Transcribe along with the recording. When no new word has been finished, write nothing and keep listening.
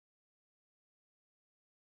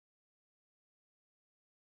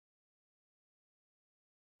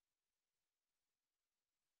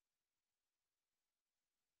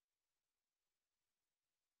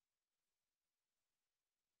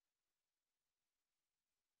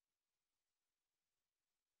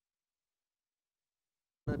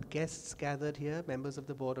honored guests gathered here, members of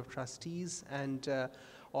the Board of Trustees, and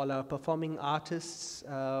all our performing artists,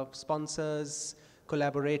 sponsors,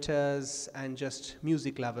 collaborators, and just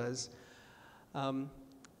music lovers.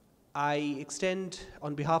 I extend,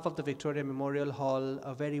 on behalf of the Victoria Memorial Hall,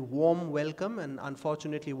 a very warm welcome, and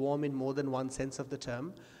unfortunately warm in more than one sense of the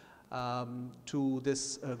term, to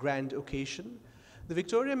this grand occasion. The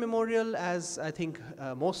Victoria Memorial, as I think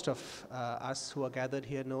most of us who are gathered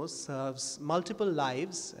here knows, serves multiple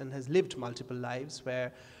lives and has lived multiple lives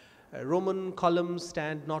where Roman columns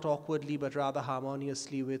stand not awkwardly but rather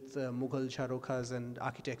harmoniously with Mughal charokas and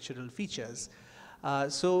architectural features.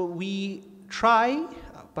 So we try,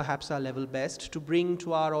 perhaps our level best, to bring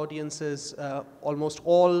to our audiences almost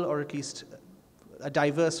all, or at least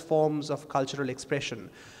diverse forms of cultural expression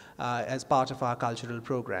as part of our cultural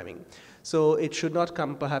programming. So it should not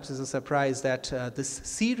come perhaps as a surprise that this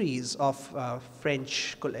series of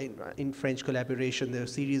French collaboration, the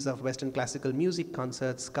series of Western classical music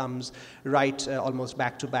concerts comes right almost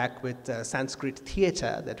back to back with Sanskrit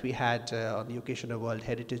theatre that we had on the occasion of World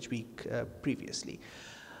Heritage Week previously.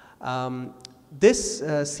 This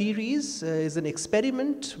series is an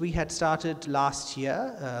experiment we had started last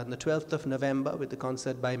year on the 12th of November with the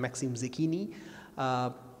concert by Maxime Zecchini,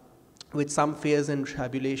 with some fears and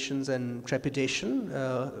tribulations and trepidation,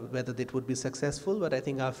 whether it would be successful, but I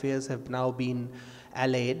think our fears have now been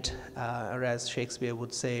allayed, or as Shakespeare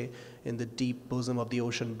would say, in the deep bosom of the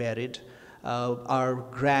ocean buried. Our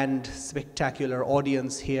grand, spectacular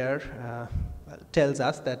audience here tells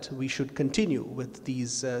us that we should continue with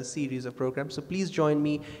these series of programs. So please join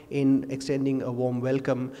me in extending a warm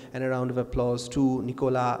welcome and a round of applause to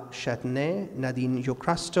Nicolas Châtenay, Nadine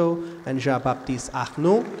Jocrasto, and Jean-Baptiste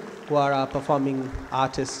Arnaud, who are our performing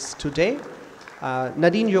artists today.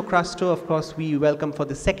 Nadine Jocrasto, of course, we welcome for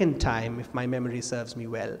the second time, if my memory serves me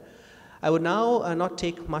well. I would now not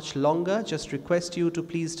take much longer, just request you to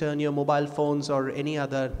please turn your mobile phones or any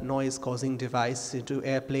other noise-causing device into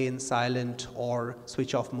airplane, silent, or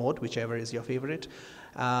switch-off mode, whichever is your favorite.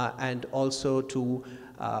 And also to,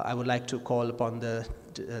 I would like to call upon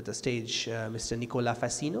the stage Mr. Nicolas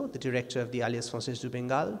Fassino, the director of the Alliance Française du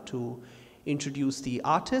Bengale, to introduce the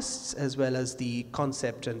artists as well as the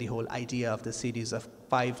concept and the whole idea of the series of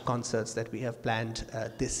 5 concerts that we have planned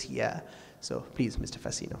this year. So please, Mr.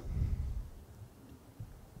 Fassino.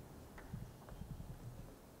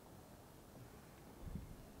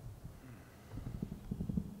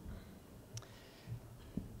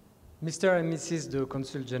 Mr. and Mrs. the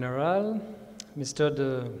Consul General, Mr.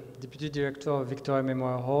 the Deputy Director of Victoria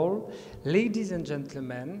Memorial Hall, ladies and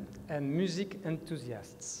gentlemen, and music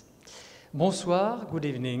enthusiasts. Bonsoir, good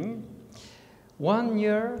evening. 1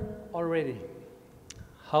 year already.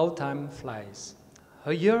 How time flies.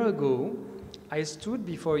 A year ago, I stood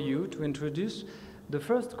before you to introduce the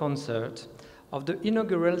first concert of the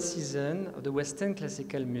inaugural season of the Western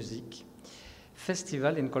Classical Music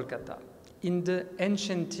Festival in Kolkata, in the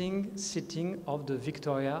enchanting setting of the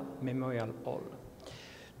Victoria Memorial Hall.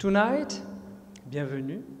 Tonight,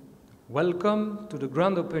 bienvenue, welcome to the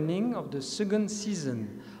grand opening of the second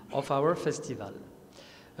season of our festival.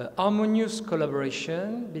 A harmonious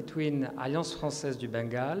collaboration between Alliance Française du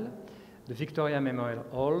Bengale, the Victoria Memorial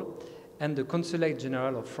Hall, and the Consulate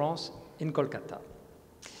General of France in Kolkata.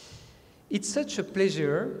 It's such a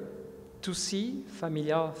pleasure to see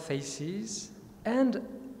familiar faces and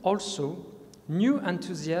also new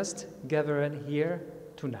enthusiasts gathered here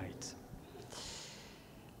tonight.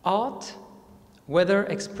 Art, whether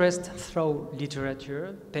expressed through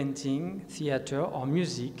literature, painting, theater, or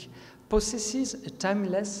music, possesses a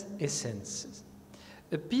timeless essence.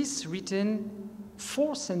 A piece written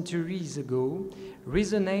 4 centuries ago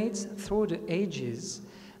resonates through the ages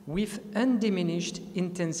with undiminished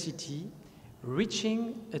intensity,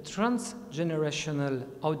 reaching a transgenerational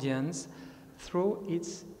audience through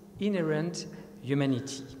its inherent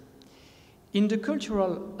humanity. In the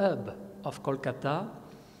cultural hub of Kolkata,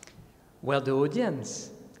 where the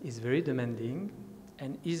audience is very demanding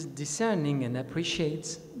and is discerning and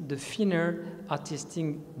appreciates the finer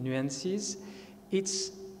artistic nuances,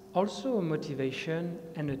 it's also a motivation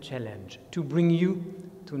and a challenge to bring you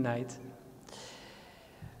tonight.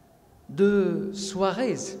 The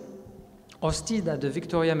soirées hosted at the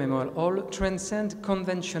Victoria Memorial Hall transcend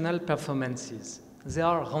conventional performances. They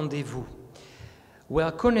are rendezvous,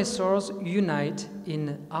 where connoisseurs unite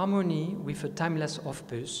in harmony with a timeless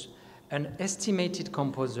opus, an estimated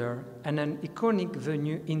composer, and an iconic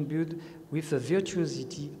venue imbued with the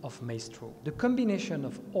virtuosity of maestro. The combination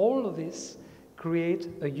of all of this creates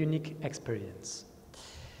a unique experience.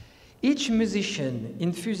 Each musician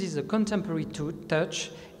infuses a contemporary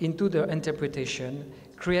touch into their interpretation,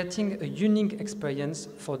 creating a unique experience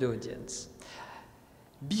for the audience.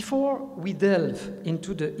 Before we delve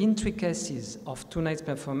into the intricacies of tonight's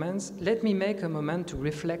performance, let me make a moment to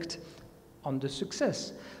reflect on the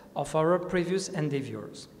success of our previous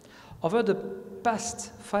endeavors. Over the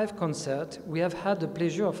past 5 concerts, we have had the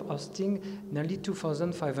pleasure of hosting nearly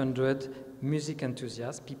 2,500 music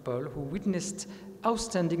enthusiasts, people who witnessed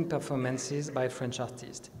outstanding performances by French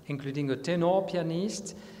artists, including a tenor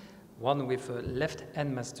pianist, one with a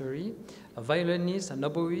left-hand mastery, a violinist, an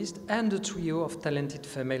oboist, and a trio of talented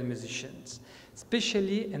female musicians,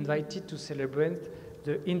 specially invited to celebrate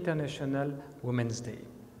the International Women's Day.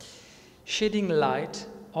 Shedding light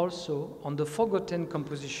also on the forgotten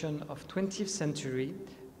composition of 20th century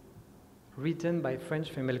written by French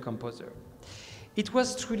female composer. It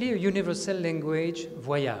was truly a universal language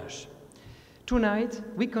voyage. Tonight,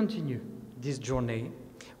 we continue this journey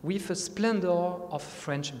with a Splendour of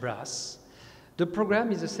French brass. The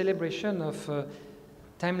program is a celebration of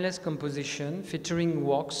timeless composition featuring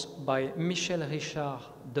works by Michel Richard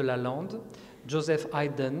de Lalande, Joseph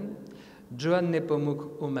Haydn, Johann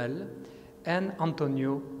Nepomuk Hummel, and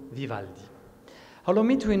Antonio Vivaldi. Allow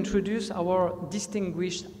me to introduce our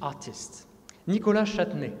distinguished artist. Nicolas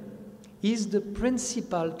Châtenay is the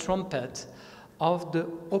principal trumpet of the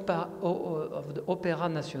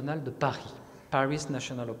Opéra National de Paris, Paris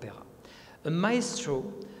National Opera, a maestro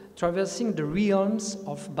traversing the realms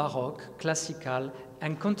of Baroque, classical,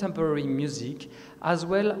 and contemporary music, as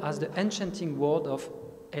well as the enchanting world of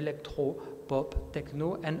electro, pop,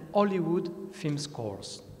 techno, and Hollywood film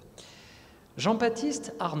scores.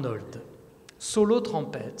 Jean-Baptiste Arnold, solo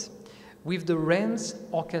trumpet, with the Reims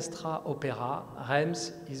Orchestra Opera.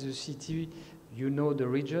 Reims is a city, you know the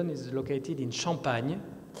region, is located in Champagne.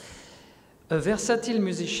 A versatile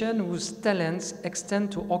musician whose talents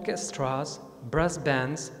extend to orchestras, brass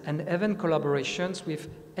bands, and even collaborations with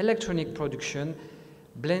electronic production,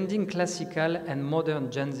 blending classical and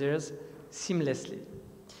modern genres seamlessly.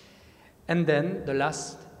 And then, the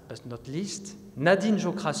last but not least, Nadine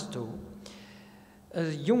Jocrasto, a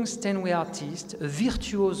young Steinway artist, a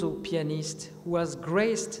virtuoso pianist who has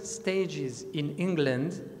graced stages in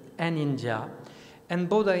England and India,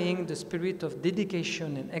 embodying the spirit of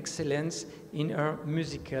dedication and excellence in her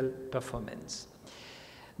musical performance.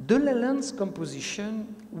 De Lalande's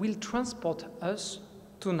composition will transport us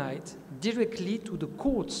tonight directly to the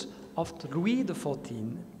courts of Louis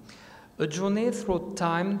XIV, a journey through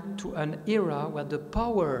time to an era where the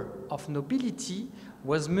power of nobility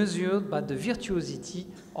was measured by the virtuosity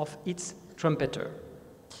of its trumpeter.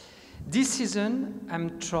 This season,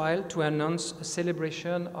 I'm thrilled to announce a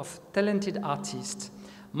celebration of talented artists,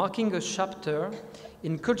 marking a chapter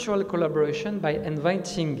in cultural collaboration by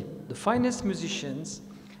inviting the finest musicians,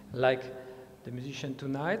 like the musician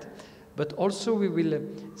tonight, but also we will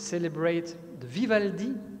celebrate the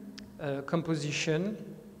Vivaldi composition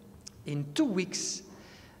in 2 weeks,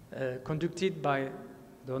 conducted by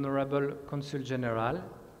the Honorable Consul General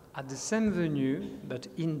at the same venue, but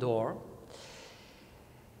indoor.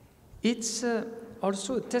 It's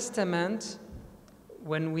also a testament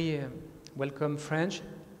when we welcome French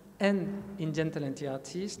and Indian talented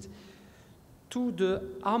artists to the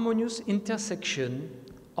harmonious intersection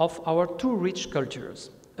of our 2 rich cultures.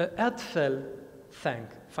 A heartfelt thank,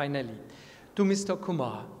 finally, to Mr.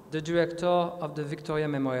 Kumar, the director of the Victoria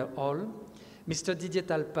Memorial Hall, Mr. Didier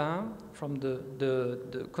Talpin from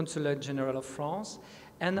the Consulate General of France,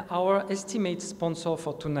 and our estimate sponsor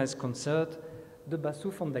for tonight's concert, the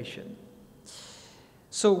Basu Foundation.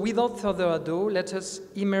 So without further ado, let us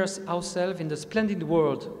immerse ourselves in the splendid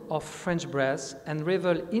world of French brass and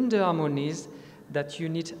revel in the harmonies that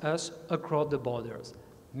unite us across the borders.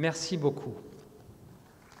 Merci beaucoup.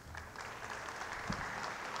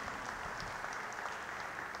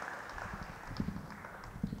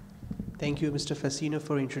 Thank you, Mr. Fassino,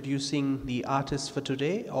 for introducing the artists for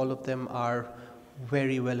today. All of them are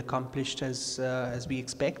very well accomplished as we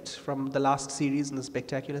expect from the last series and the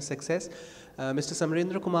spectacular success. Mr.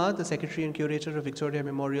 Samarendra Kumar, the Secretary and Curator of Victoria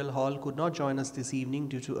Memorial Hall, could not join us this evening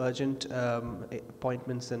due to urgent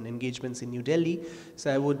appointments and engagements in New Delhi.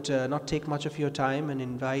 So I would not take much of your time and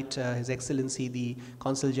invite His Excellency, the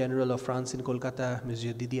Consul General of France in Kolkata,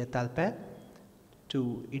 Monsieur Didier Talpin,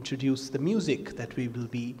 to introduce the music that we will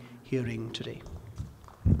be hearing today.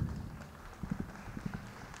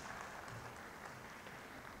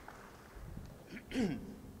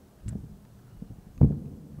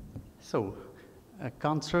 So, a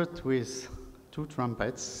concert with 2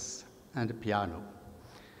 trumpets and a piano.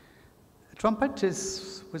 A trumpet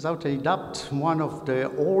is, without a doubt, one of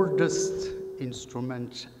the oldest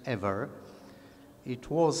instruments ever. It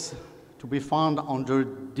was to be found under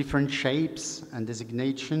different shapes and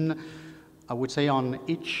designation, I would say on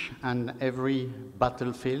each and every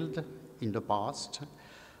battlefield in the past,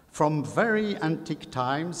 from very antique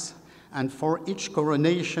times, and for each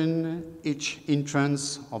coronation, each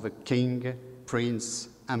entrance of a king, prince,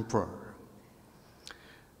 emperor.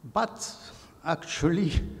 But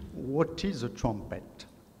actually, what is a trumpet?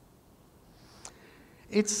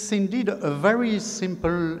 It's indeed a very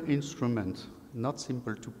simple instrument, not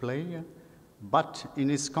simple to play, but in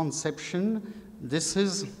its conception, this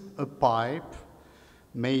is a pipe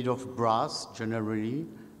made of brass, generally,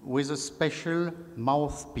 with a special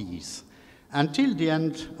mouthpiece. Until the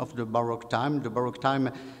end of the Baroque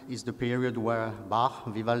time is the period where Bach,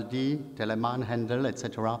 Vivaldi, Telemann, Handel,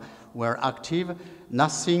 etc. were active,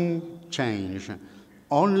 nothing changed.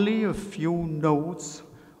 Only a few notes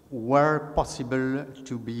were possible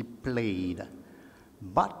to be played.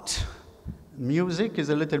 But music is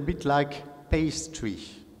a little bit like pastry.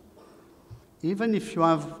 Even if you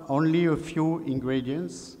have only a few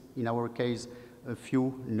ingredients, in our case, a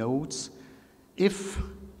few notes, if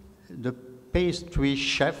the pastry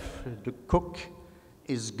chef, the cook,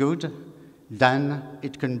 is good, then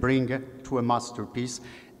it can bring to a masterpiece.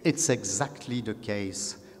 It's exactly the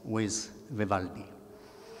case with Vivaldi.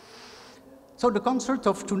 So the concert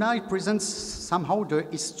of tonight presents somehow the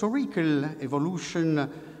historical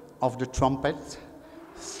evolution of the trumpet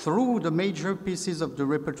through the major pieces of the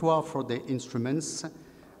repertoire for the instruments,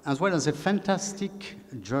 as well as a fantastic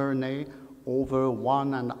journey over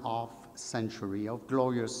 1.5 centuries of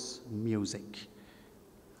glorious music.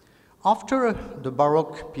 After the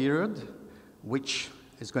Baroque period, which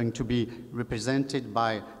is going to be represented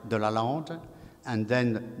by de Lalande, and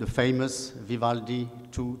then the famous Vivaldi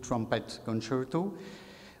 2 trumpet concerto,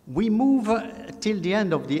 we move till the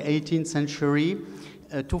end of the 18th century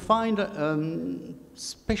to find a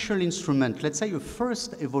special instrument, let's say a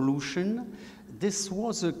first evolution. This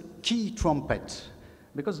was a key trumpet,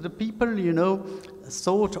 because the people, you know,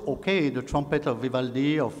 thought, okay, the trumpet of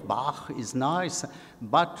Vivaldi, of Bach is nice,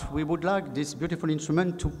 but we would like this beautiful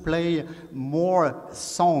instrument to play more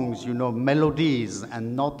songs, you know, melodies,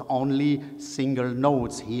 and not only single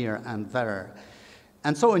notes here and there.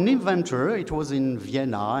 And so an inventor, it was in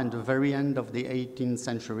Vienna at the very end of the 18th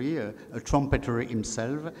century, a trumpeter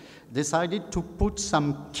himself, decided to put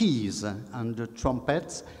some keys on the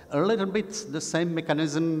trumpets, a little bit the same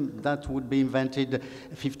mechanism that would be invented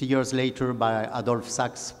 50 years later by Adolphe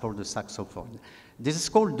Sax for the saxophone. This is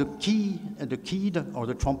called the keyed or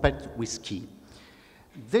the trumpet with key.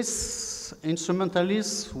 This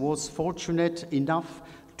instrumentalist was fortunate enough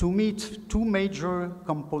to meet two major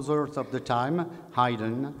composers of the time,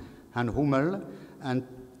 Haydn and Hummel, and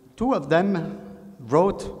two of them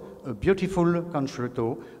wrote a beautiful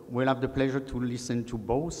concerto. We'll have the pleasure to listen to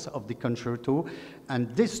both of the concerto,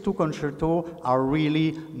 and these two concertos are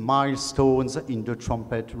really milestones in the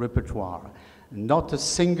trumpet repertoire. Not a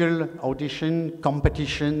single audition,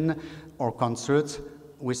 competition, or concert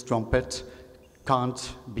with trumpet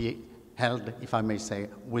can't be held, if I may say,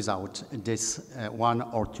 without this one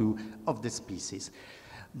or two of these pieces.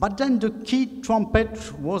 But then the key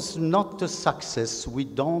trumpet was not a success. We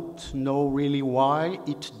don't know really why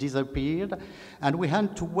it disappeared, and we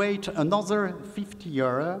had to wait another 50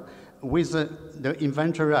 years with the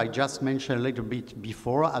inventor I just mentioned a little bit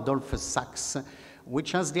before, Adolphe Sax,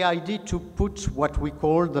 which has the idea to put what we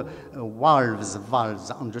call the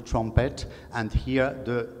valves on the trumpet, and here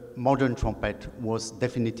the modern trumpet was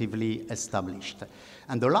definitively established.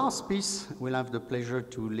 And the last piece we'll have the pleasure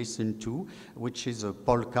to listen to, which is a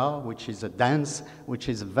polka, which is a dance, which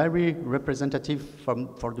is very representative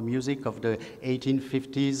for the music of the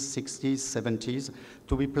 1850s, 60s, 70s,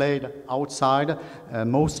 to be played outside,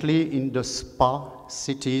 mostly in the spa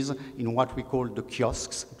cities, in what we call the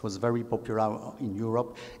kiosks. It was very popular in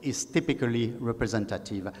Europe, is typically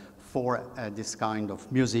representative for this kind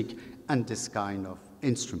of music and this kind of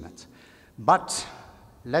instrument. But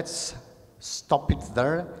let's stop it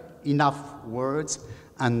there. Enough words,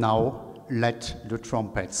 and now let the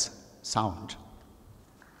trumpets sound.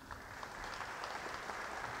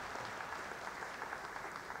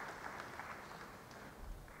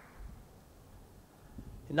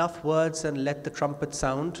 Enough words and let the trumpet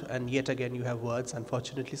sound, and yet again you have words,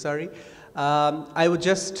 unfortunately, sorry. I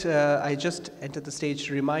just entered the stage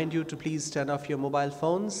to remind you to please turn off your mobile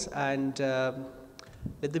phones and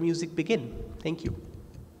let the music begin. Thank you.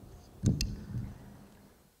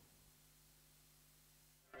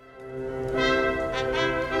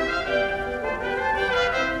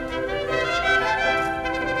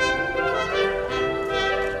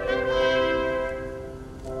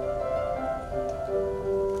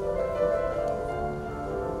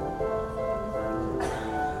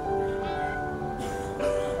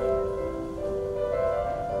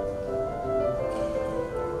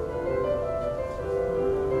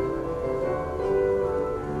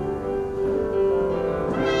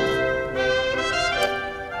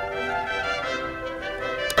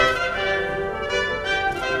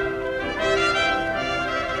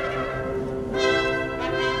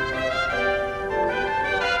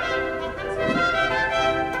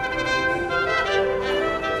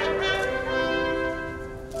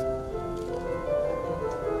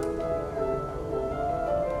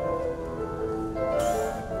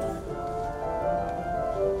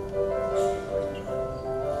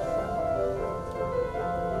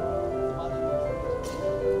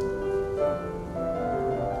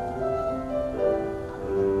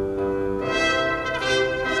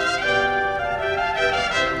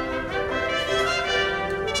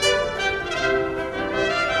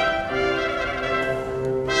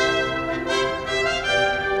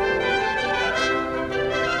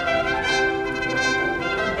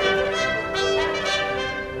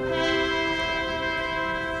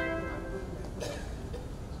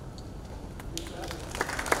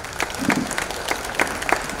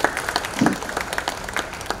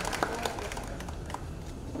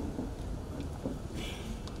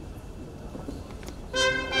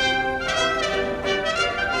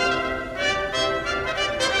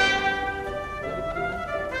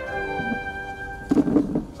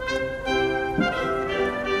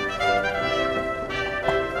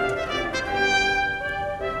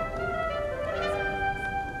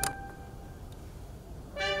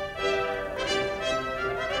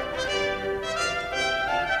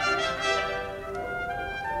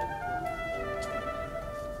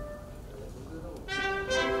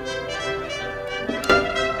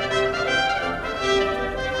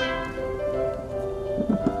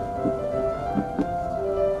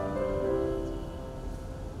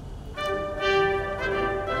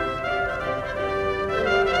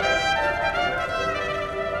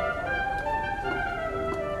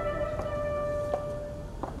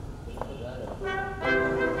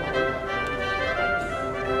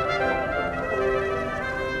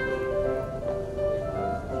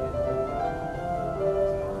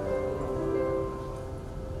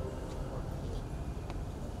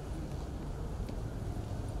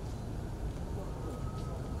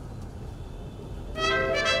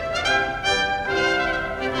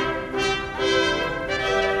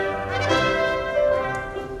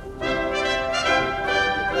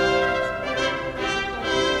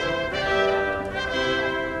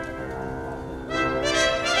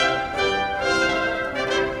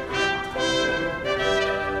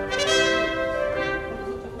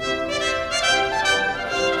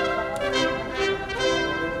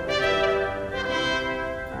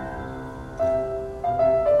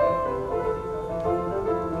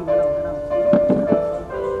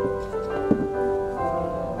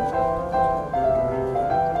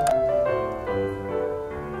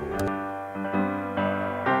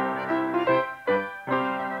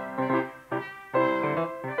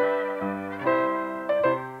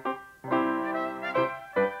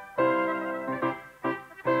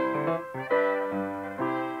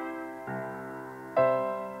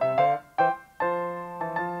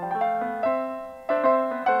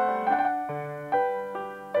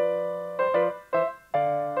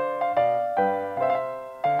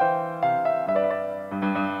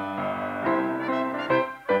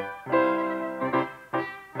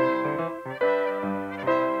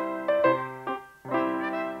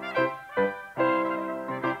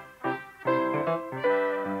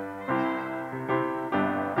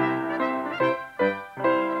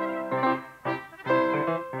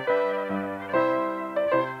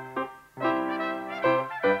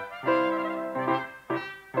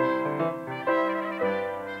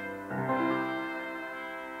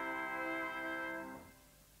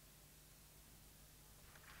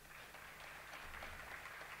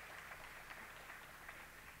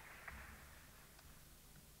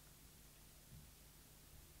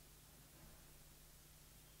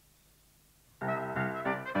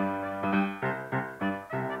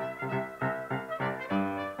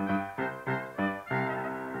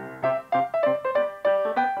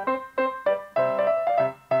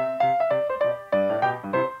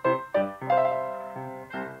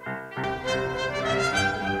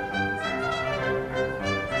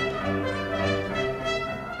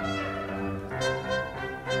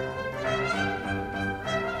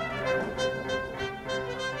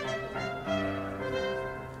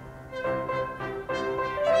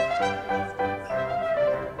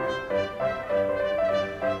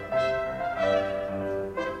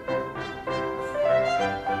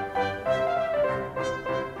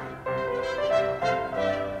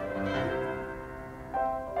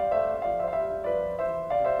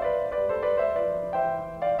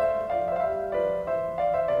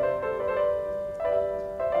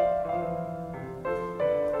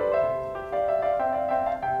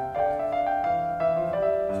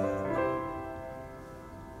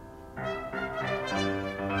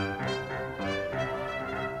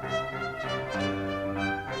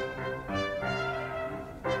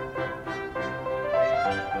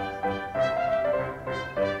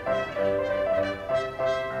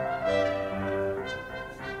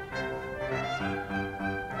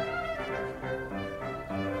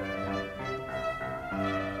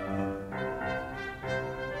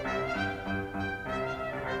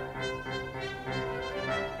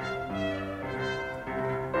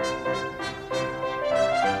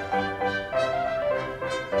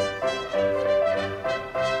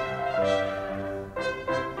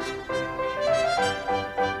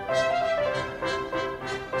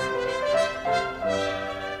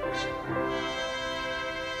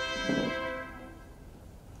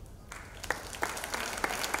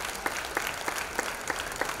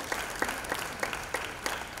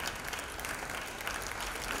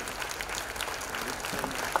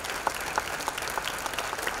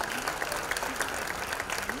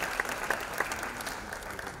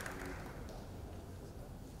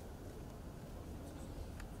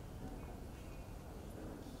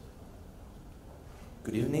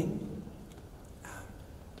 Good evening.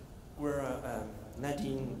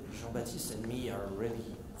 Nadine, Jean-Baptiste, and me are really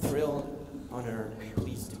thrilled, honored, and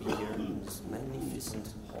pleased to be here in this magnificent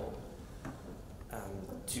hall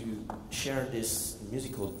to share this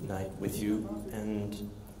musical night with you.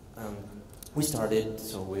 And we started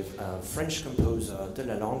with French composer de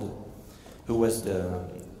Lalande, who was the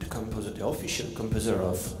composer, the official composer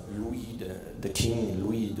of the King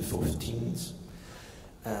Louis XIV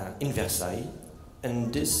in Versailles.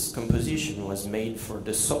 And this composition was made for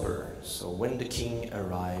the supper. So when the king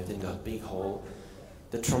arrived in the big hall,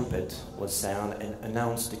 the trumpet was sound and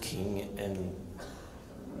announced the king, and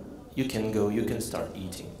you can go, you can start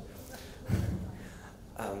eating.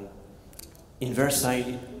 In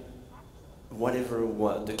Versailles, whatever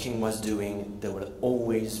the king was doing, there was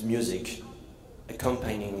always music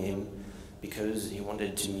accompanying him, because he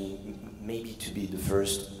wanted to maybe to be the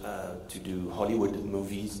first to do Hollywood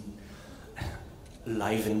movies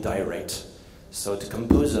live and direct. So the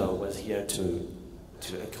composer was here to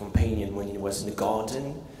accompany him when he was in the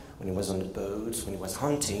garden, when he was on the boats, when he was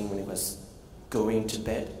hunting, when he was going to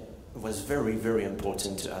bed. It was very, very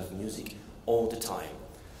important to have music all the time.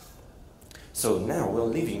 So now we're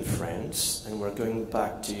leaving France and we're going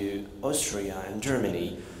back to Austria and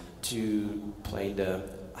Germany to play the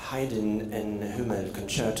Haydn and Hummel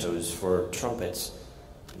concertos for trumpets.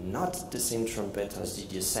 Not the same trumpet as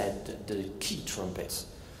Didier said, the key trumpet.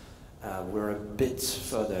 We're a bit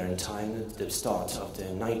further in time, the start of the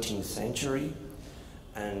 19th century,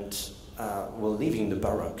 and we're leaving the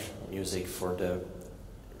Baroque music for the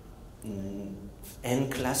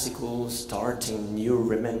end classical, starting new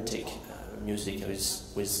romantic music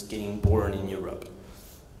was getting born in Europe.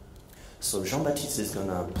 So Jean-Baptiste is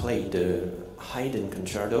gonna play the Haydn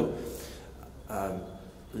concerto.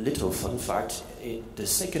 Little fun fact, the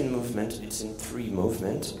second movement, it's in 3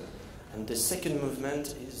 movements, and the second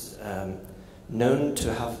movement is known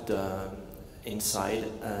to have inside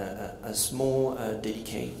a small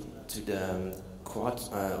dedicate to the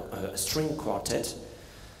string quartet,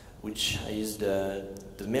 which is the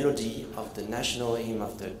melody of the national hymn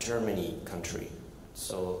of the Germany country.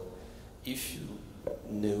 So if you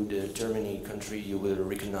know the Germany country, you will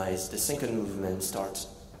recognize the second movement starts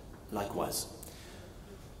likewise.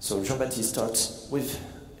 So Jean-Baptiste starts with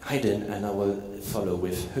Haydn, and I will follow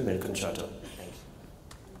with Hummel concerto. Thank you.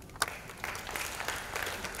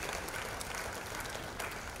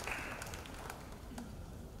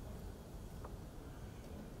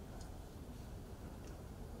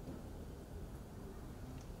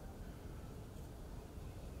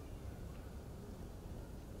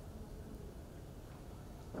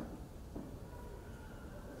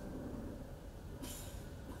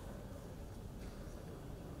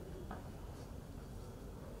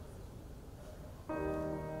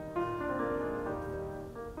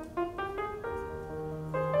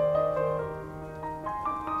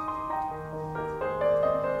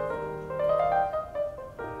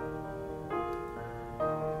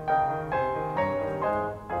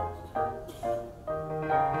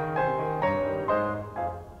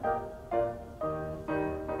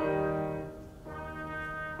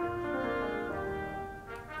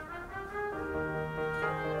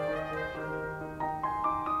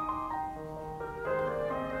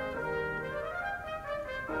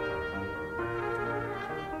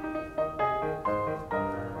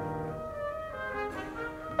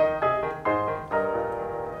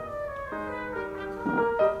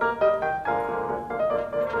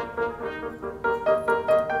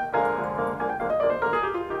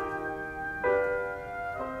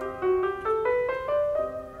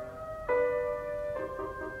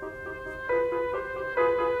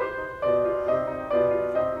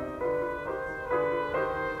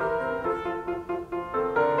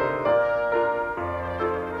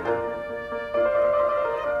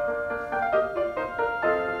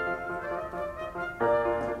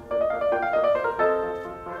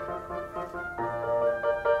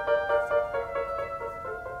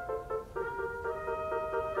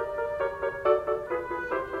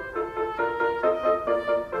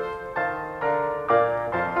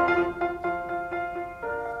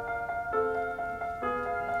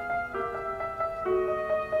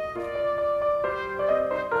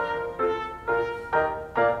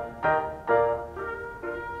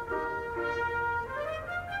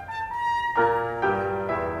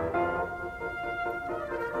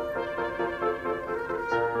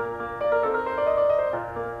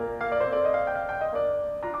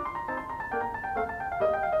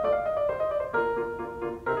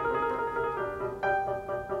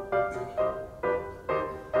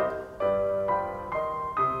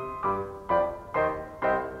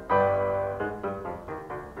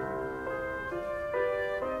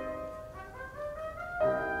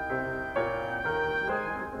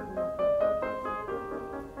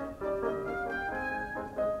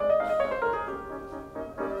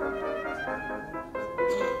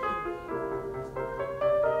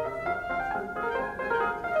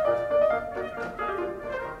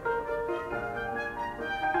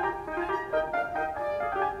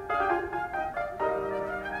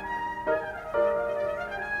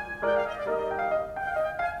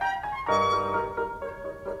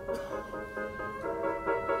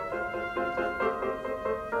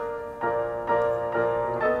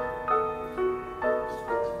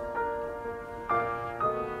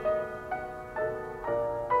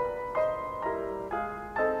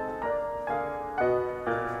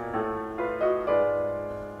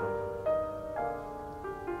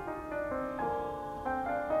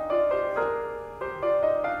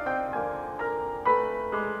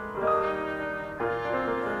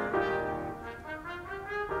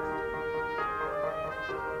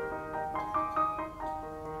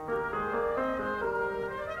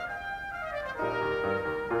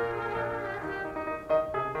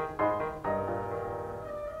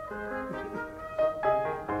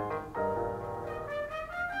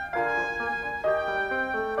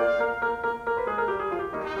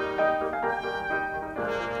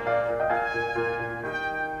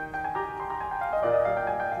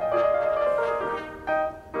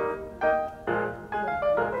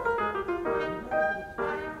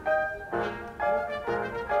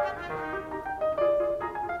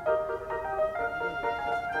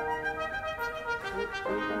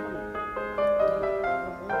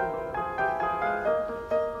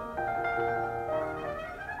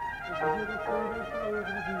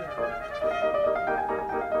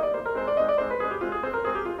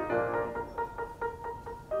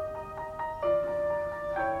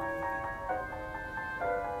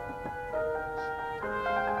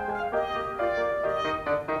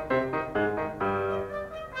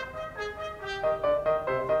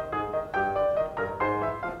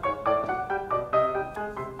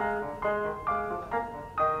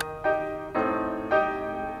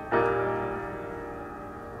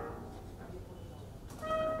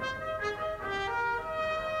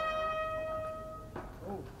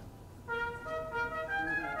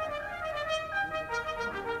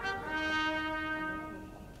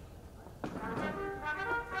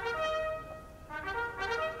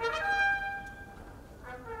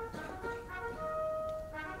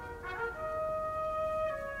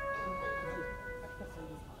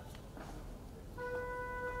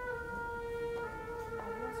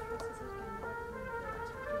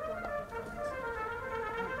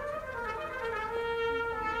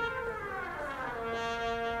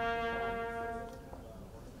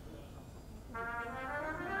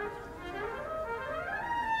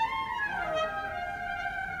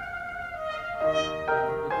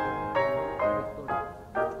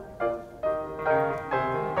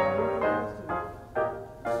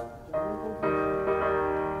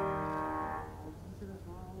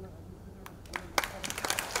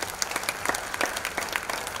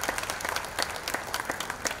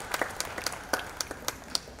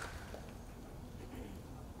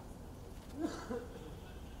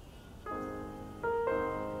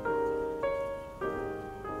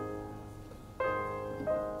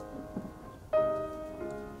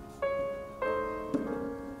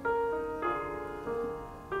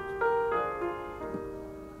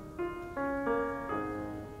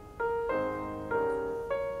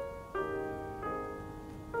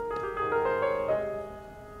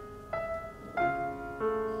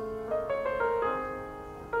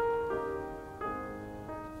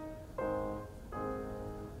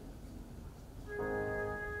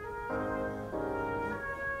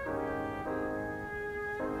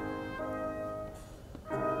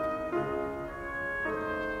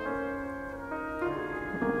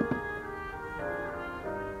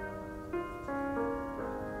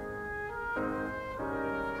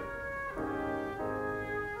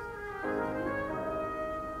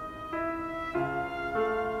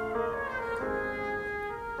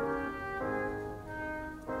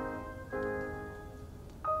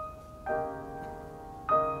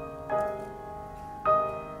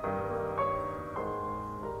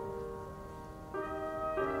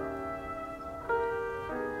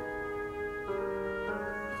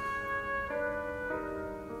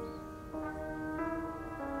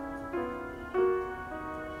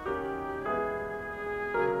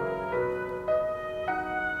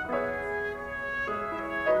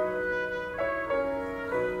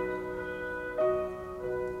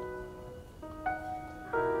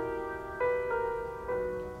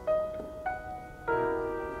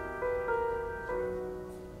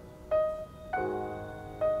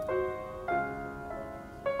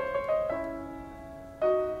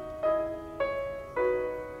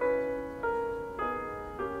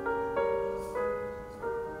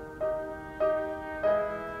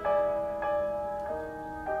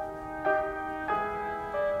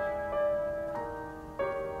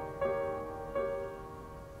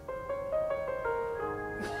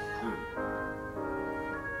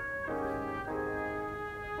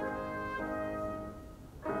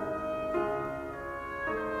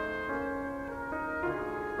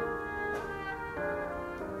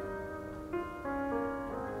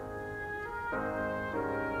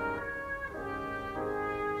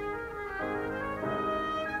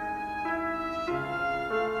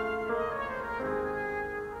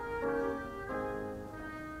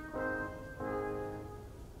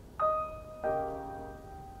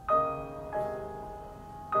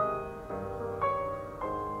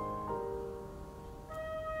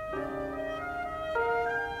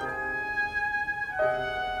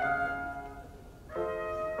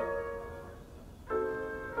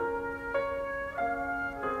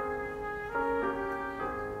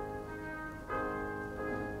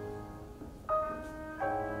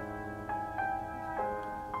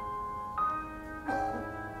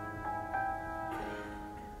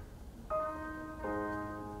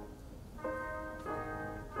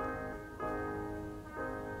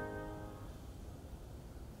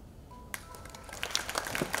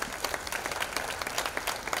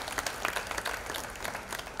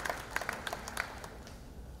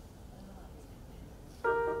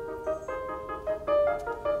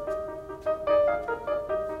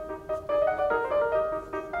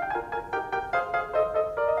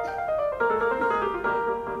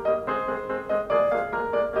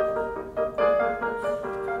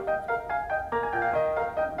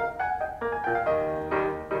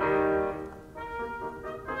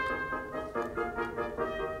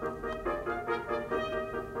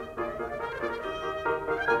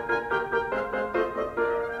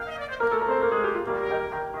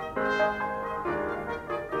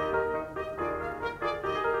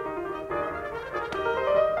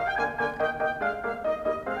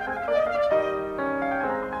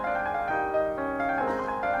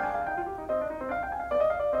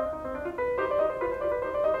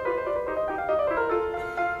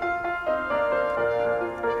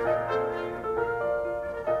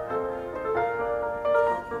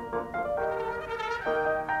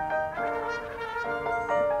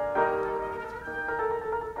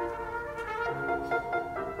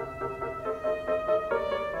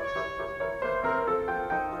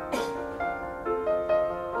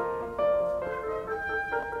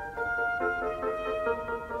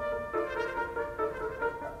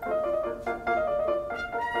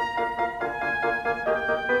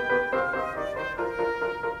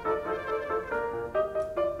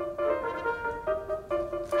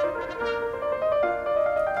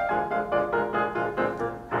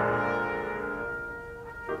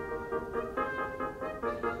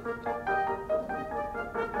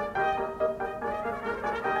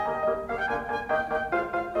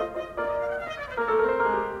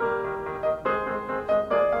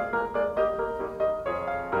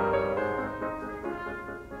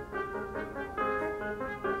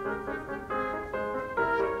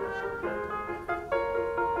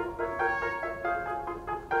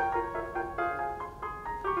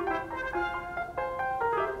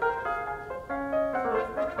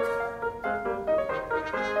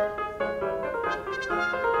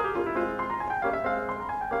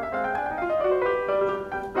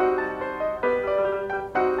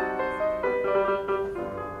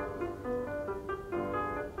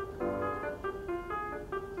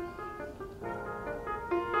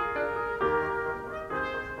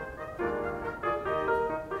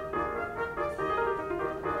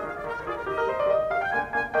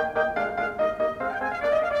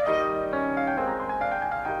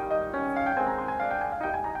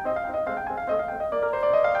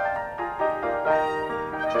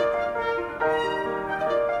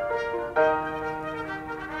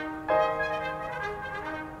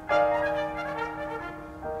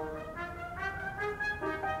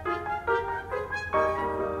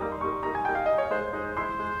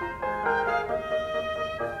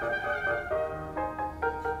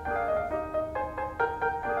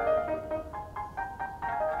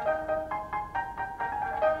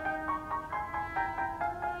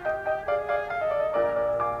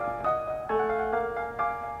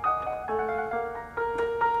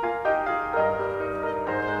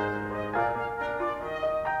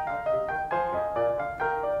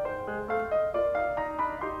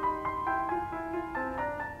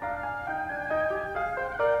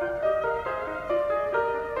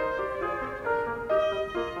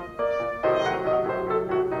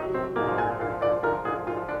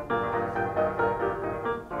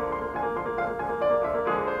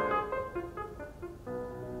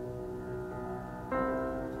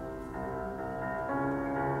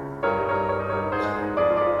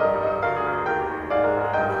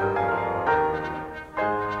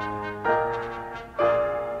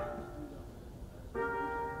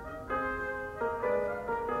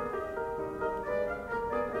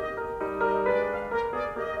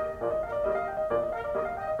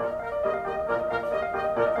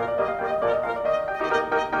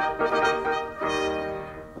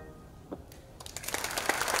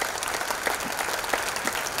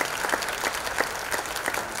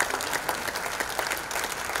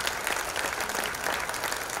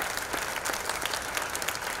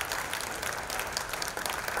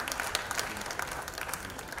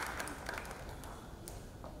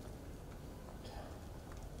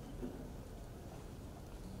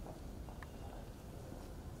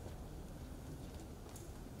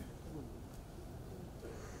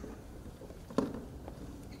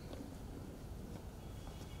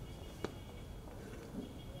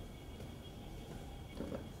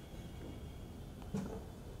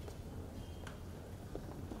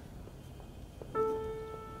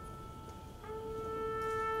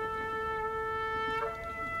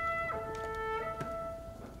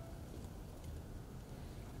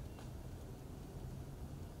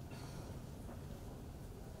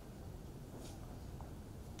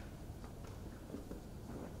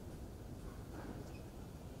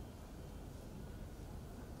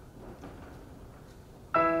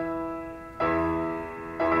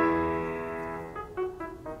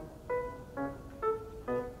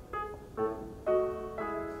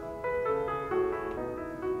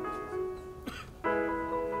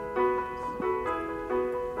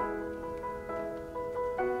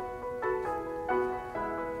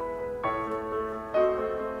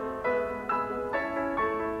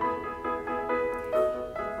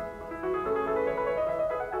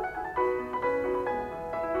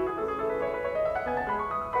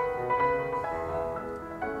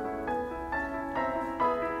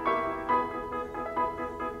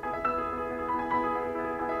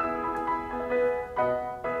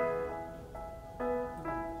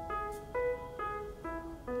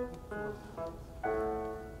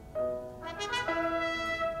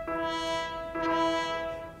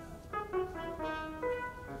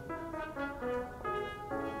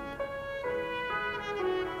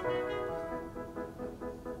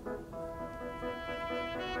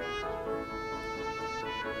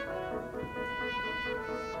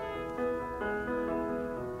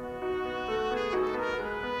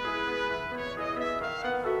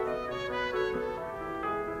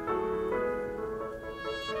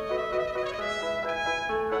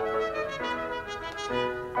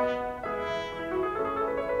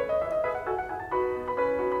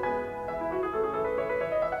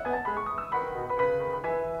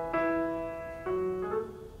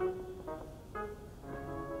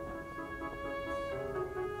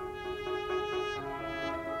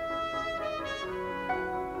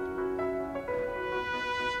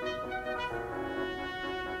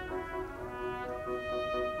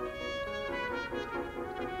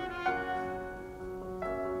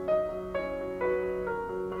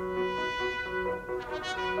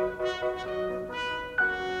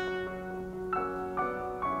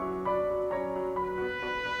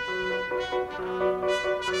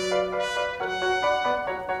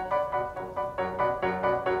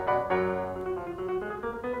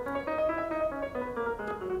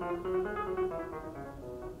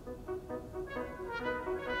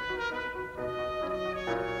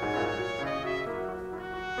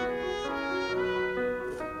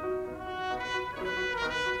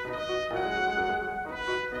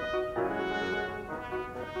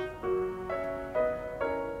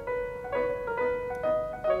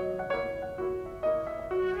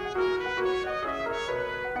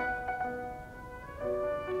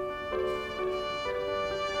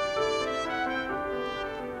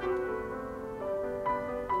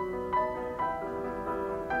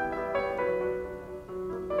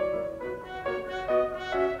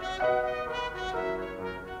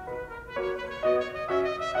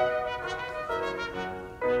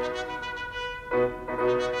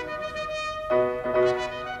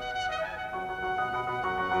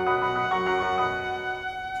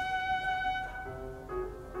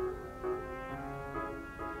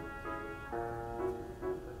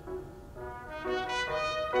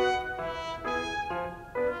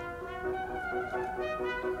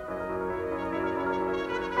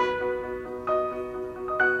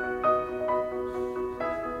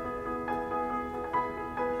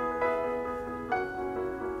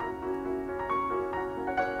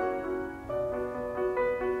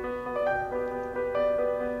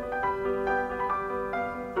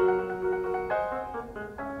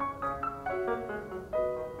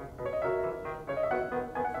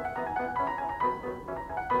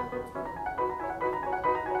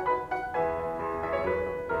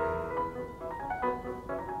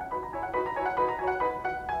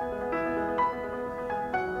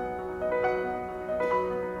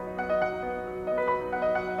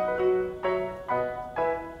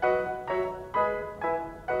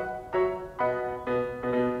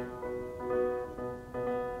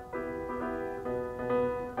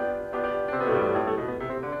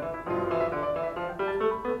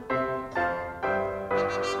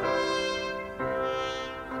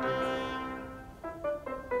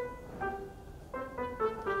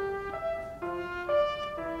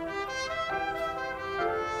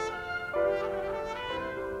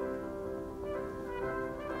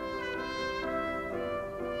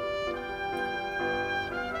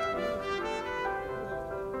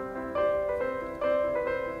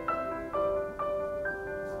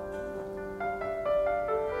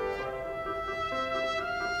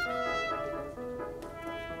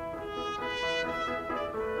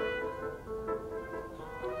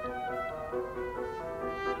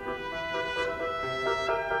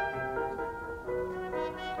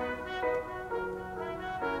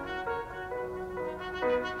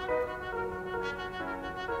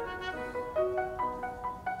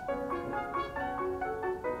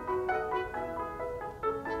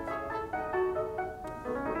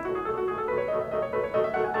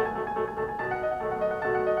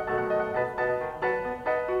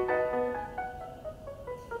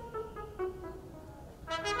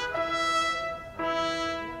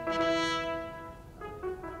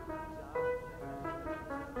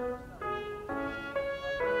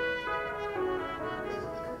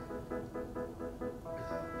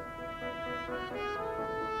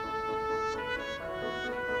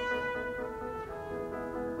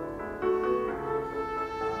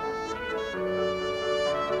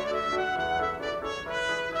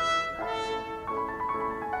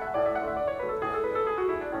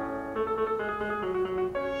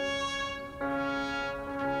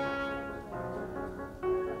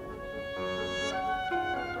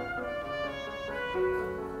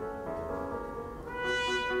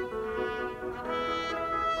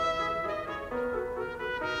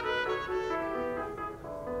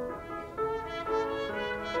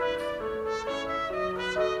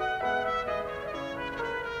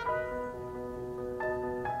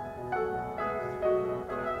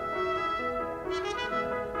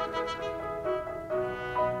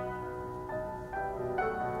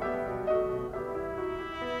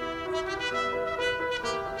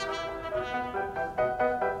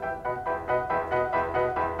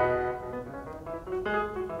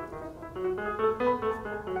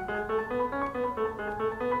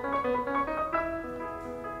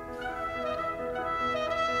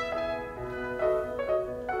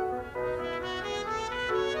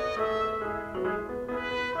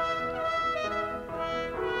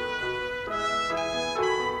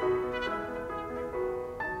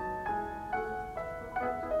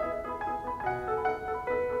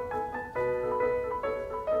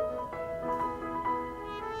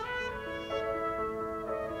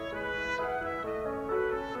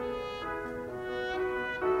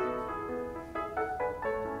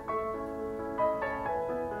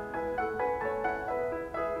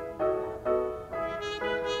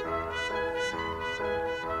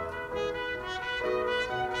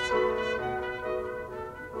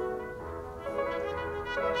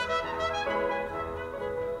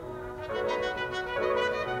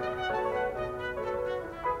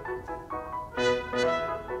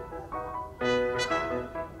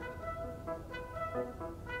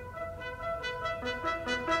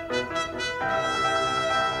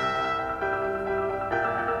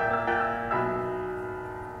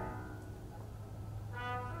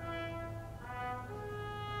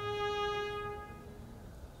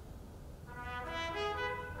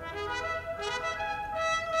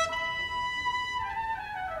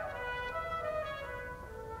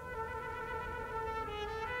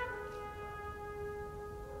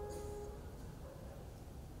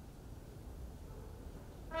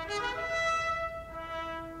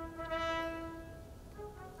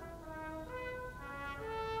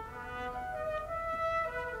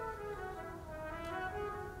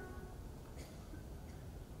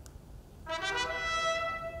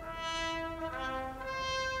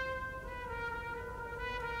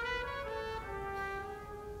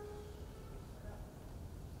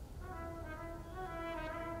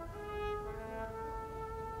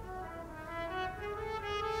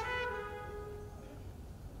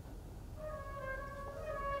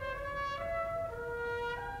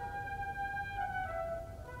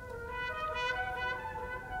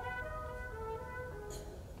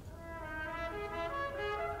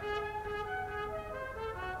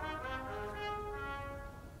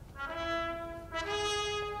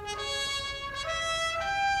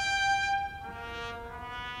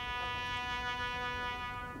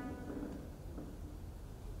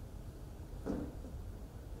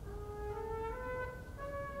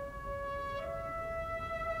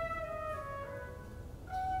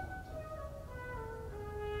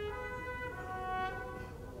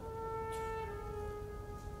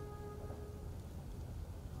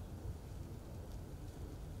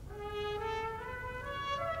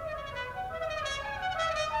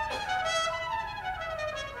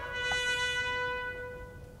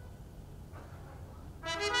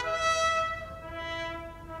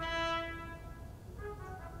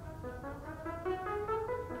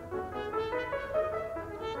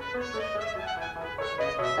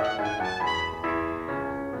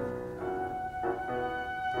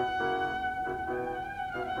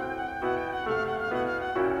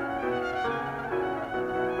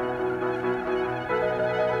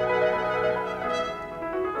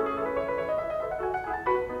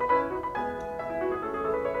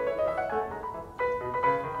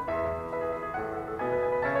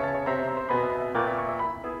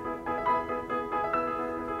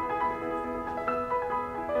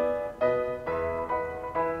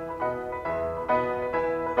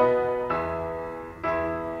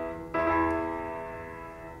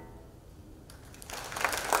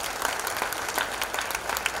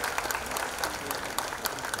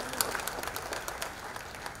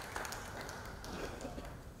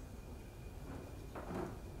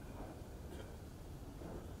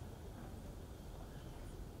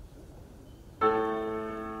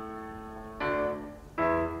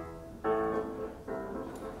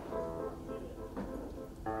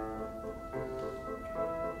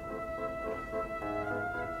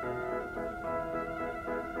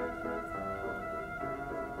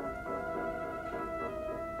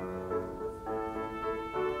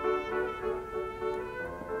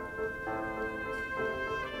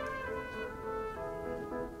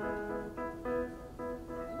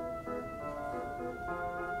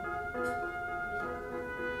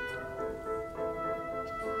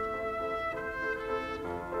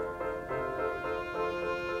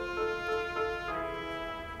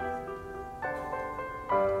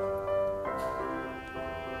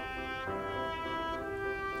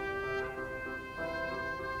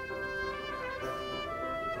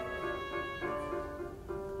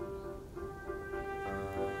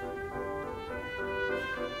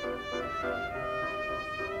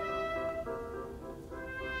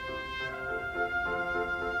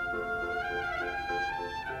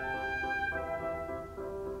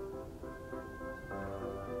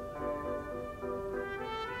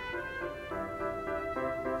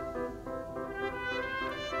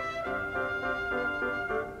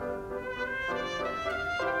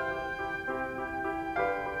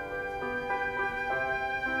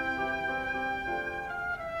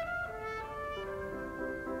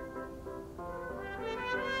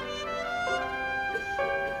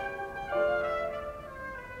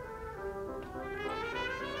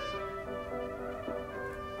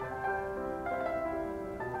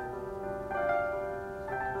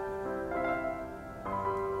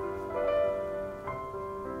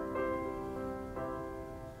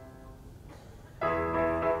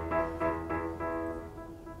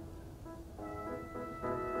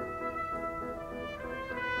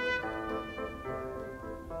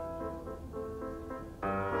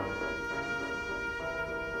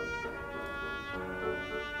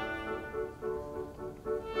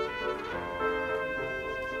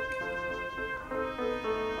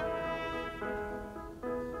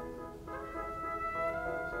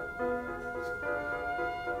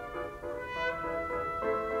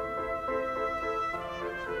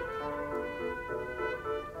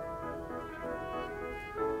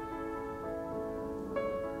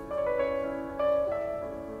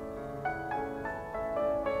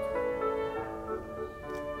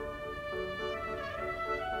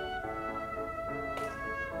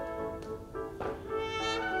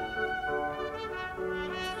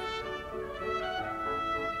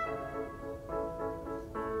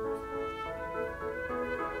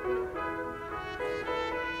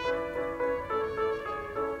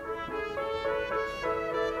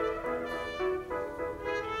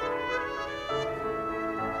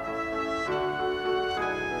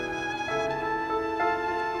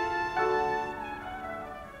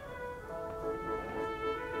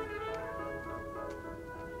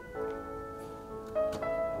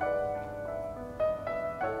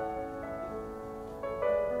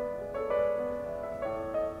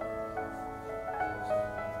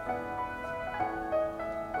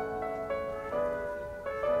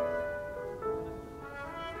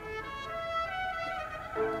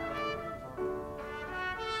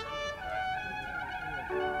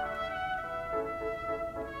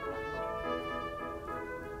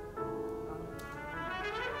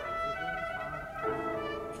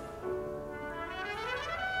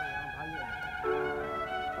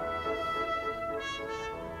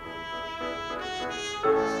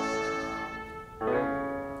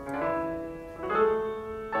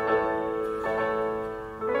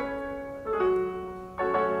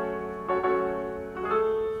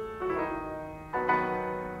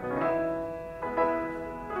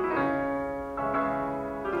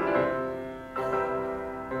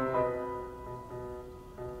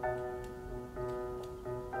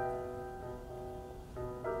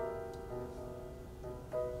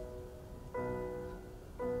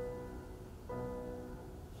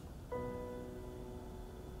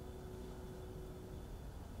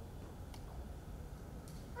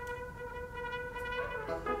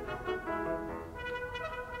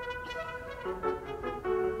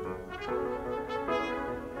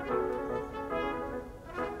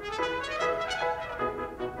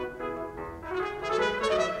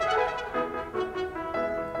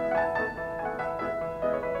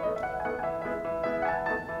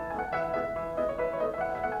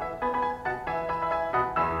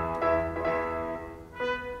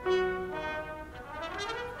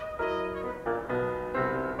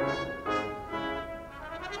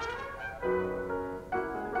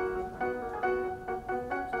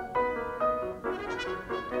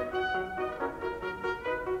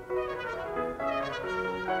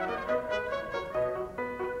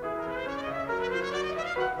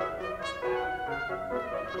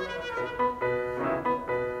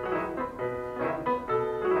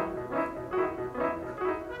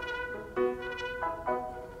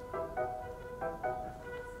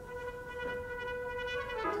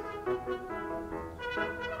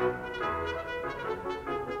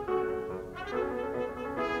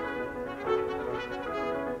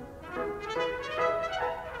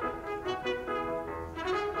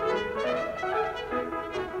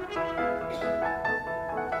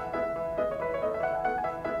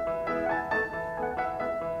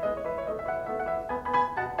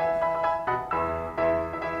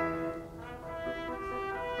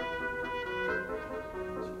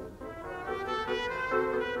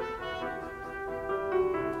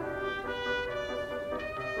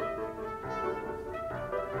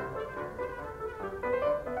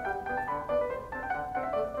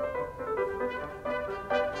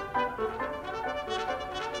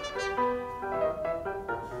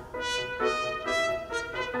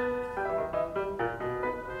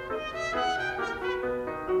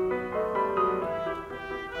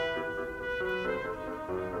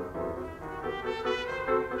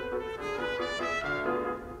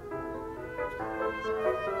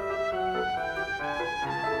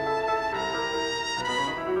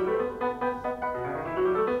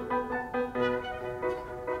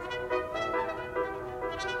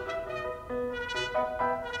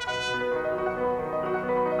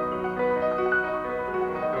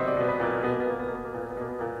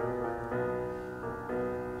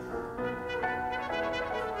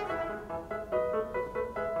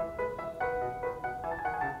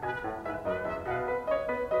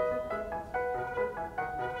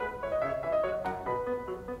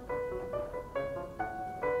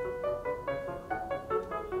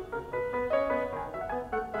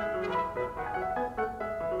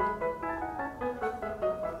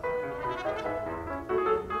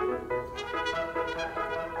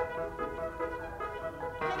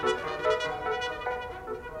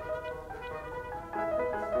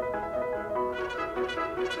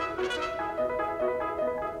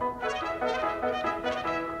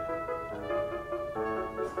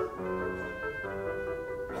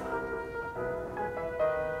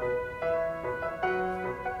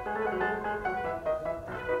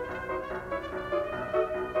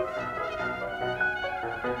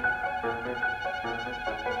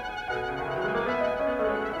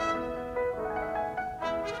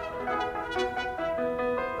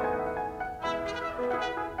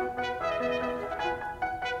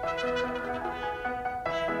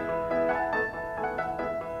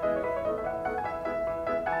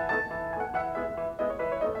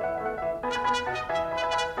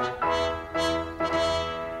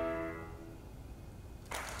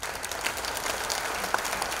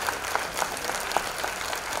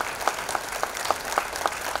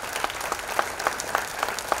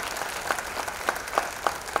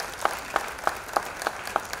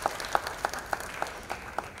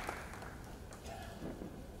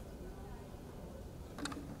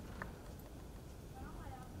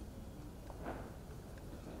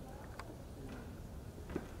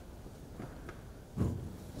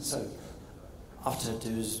 So, after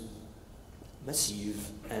those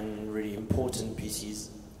massive and really important pieces,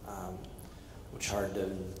 which are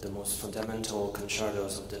the most fundamental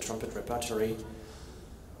concertos of the trumpet repertory,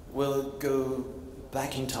 we'll go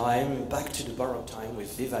back in time, back to the Baroque time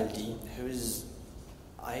with Vivaldi, who is,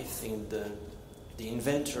 I think, the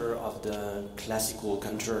inventor of the classical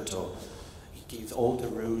concerto. He gave all the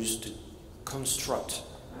rules to construct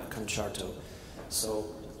a concerto. So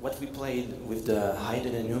what we played with the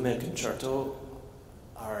Haydn and Hummel concerto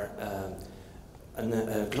are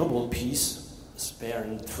a global piece spare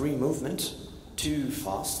in 3 movements, 2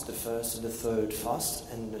 fast, the first and the third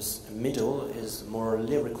fast, and the middle is more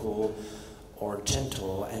lyrical or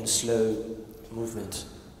gentle and slow movement.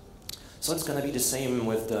 So it's going to be the same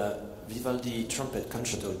with the Vivaldi trumpet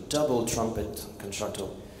concerto, double trumpet concerto.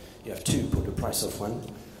 You have 2 for the price of 1.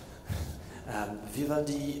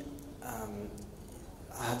 Vivaldi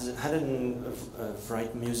hadn't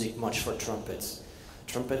write music much for trumpets.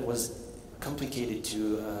 Trumpet was complicated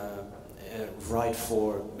to write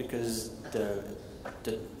for because the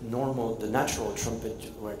natural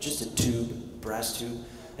trumpet were just a tube, brass tube,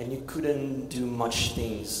 and you couldn't do much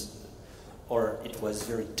things, or it was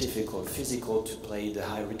very difficult, physical to play the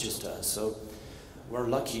high register. So we're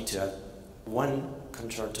lucky to have 1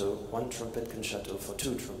 concerto, 1 trumpet concerto for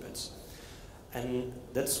 2 trumpets. And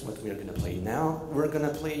that's what we're going to play now. We're going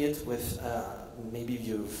to play it with, maybe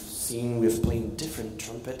you've seen, we've played different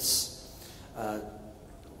trumpets.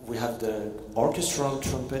 We have the orchestral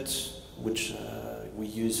trumpet, which we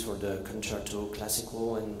use for the concerto,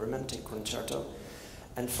 classical and romantic concerto.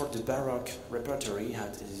 And for the Baroque repertory,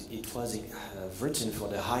 it was written for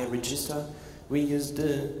the high register. We used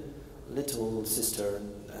the little sister,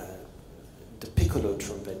 the piccolo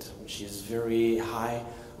trumpet, which is very high.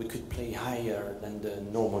 We could play higher than the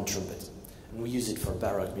normal trumpet, and we use it for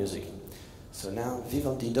Baroque music. So now,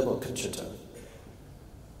 Vivaldi double concerto.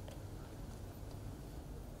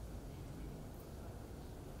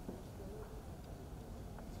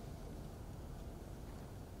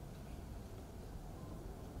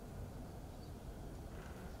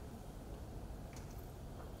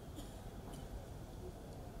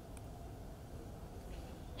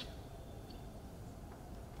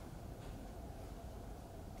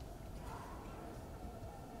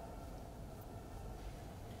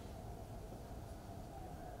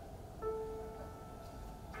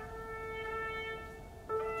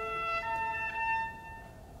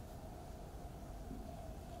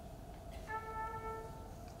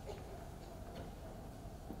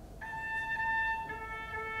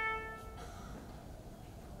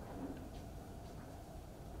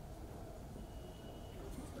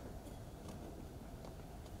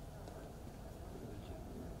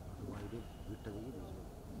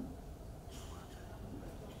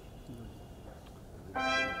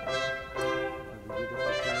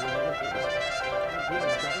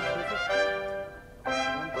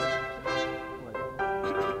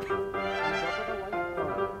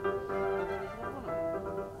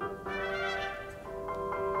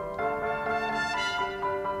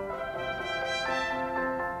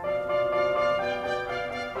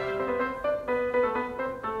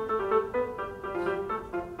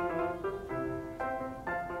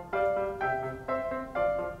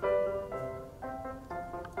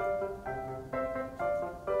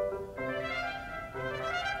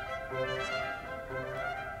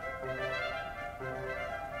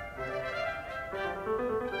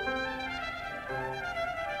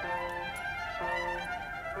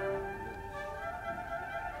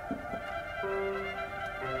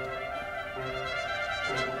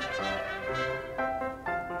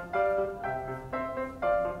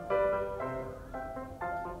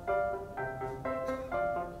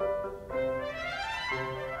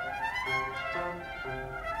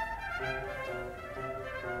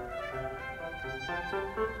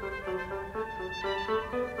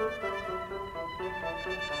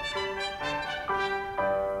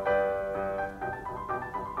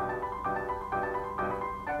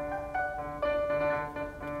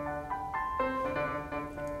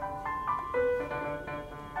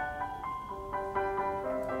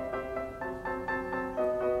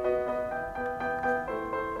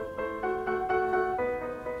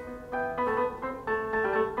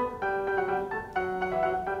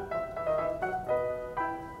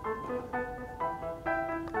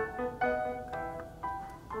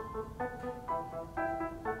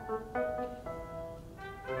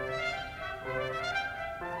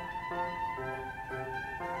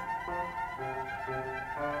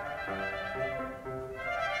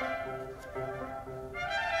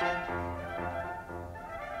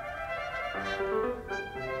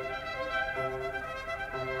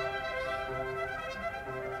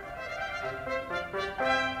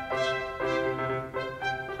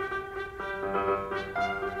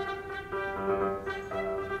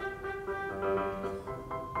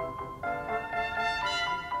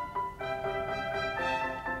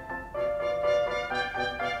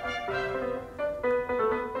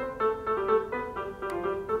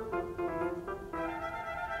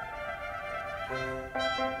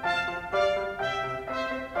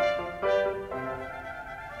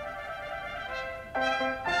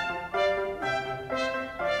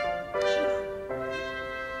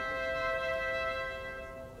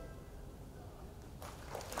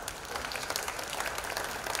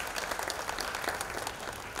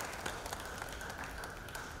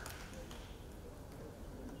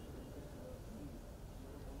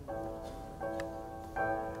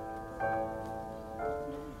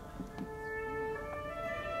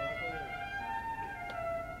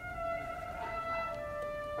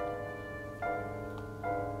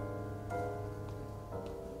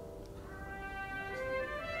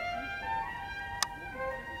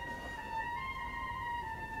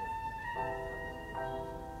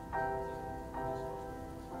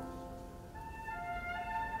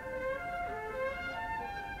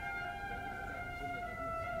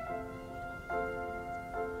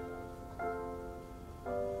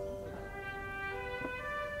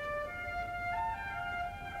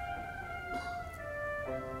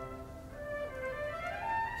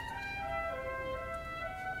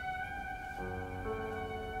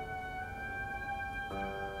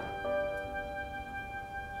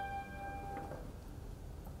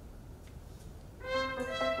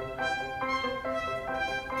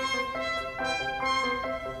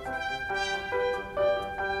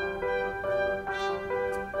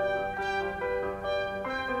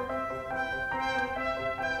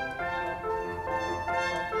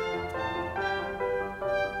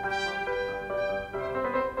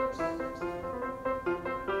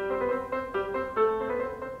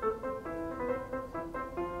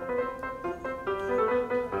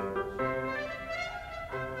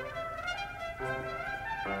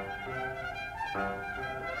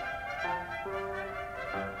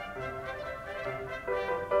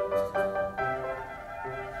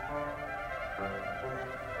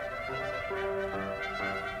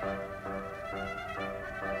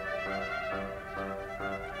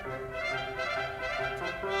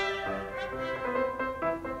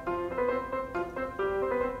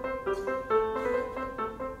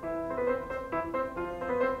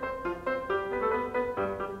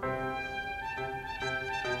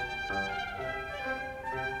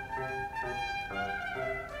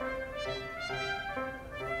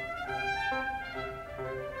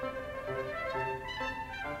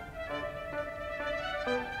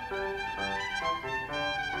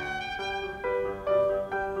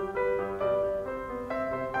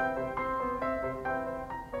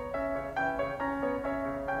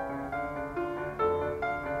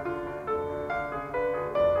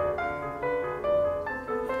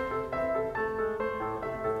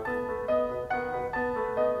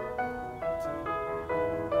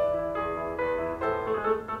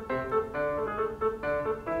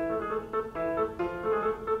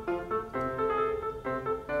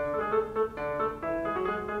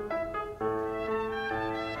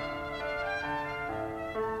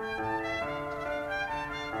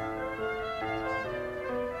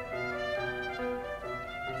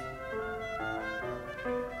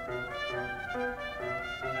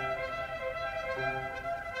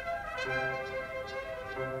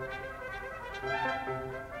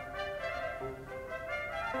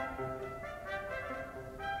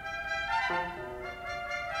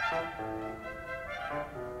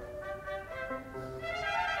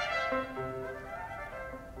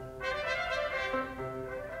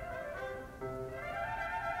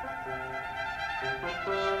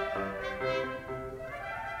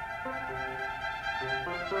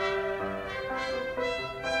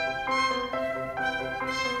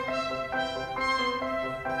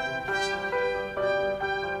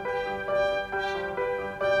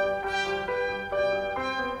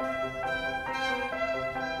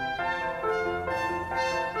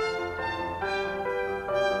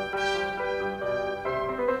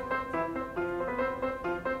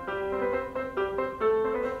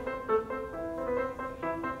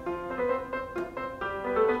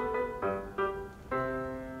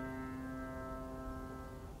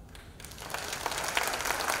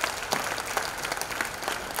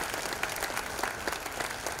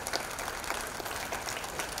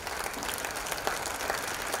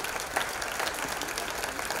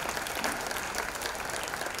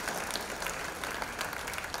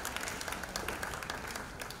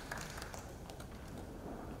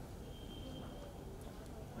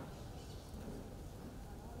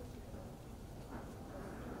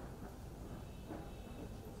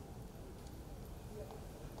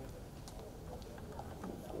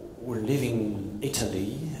 We're leaving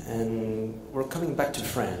Italy and we're coming back to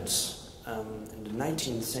France. In the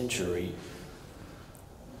 19th century,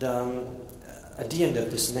 at the end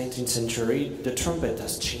of this 19th century, the trumpet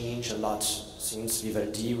has changed a lot since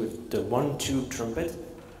Vivaldi with the 1-2 trumpet.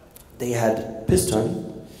 They had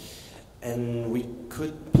piston, and we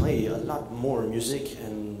could play a lot more music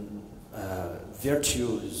and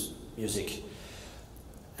virtuose music.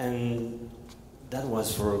 And that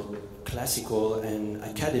was for classical and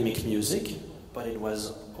academic music, but it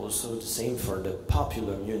was also the same for the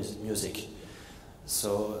popular music.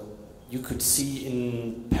 So you could see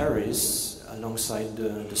in Paris, alongside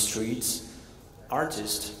the streets,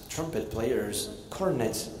 artists, trumpet players,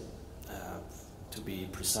 cornet, to be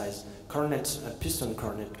precise, cornet, piston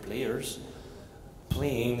cornet players,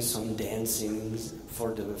 playing some dancing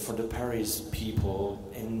for the Paris people,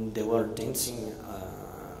 and they were dancing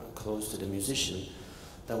close to the musician.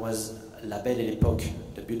 That was La Belle et l'Époque,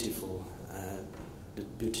 the beautiful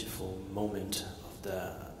moment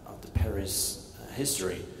of the Paris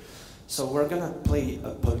history. So we're gonna play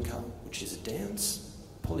a polka, which is a dance,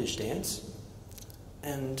 Polish dance,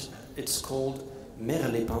 and it's called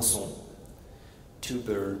Merle Pinson. Two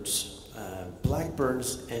birds,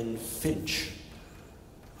 blackbirds and finch,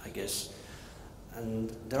 I guess,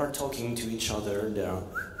 and they're talking to each other.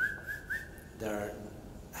 They're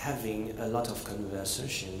having a lot of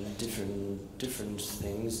conversation, different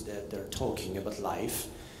things that they're talking about life.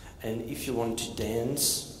 And if you want to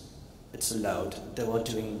dance, it's allowed. They were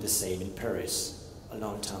doing the same in Paris a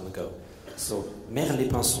long time ago. So, Merle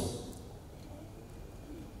Pinson.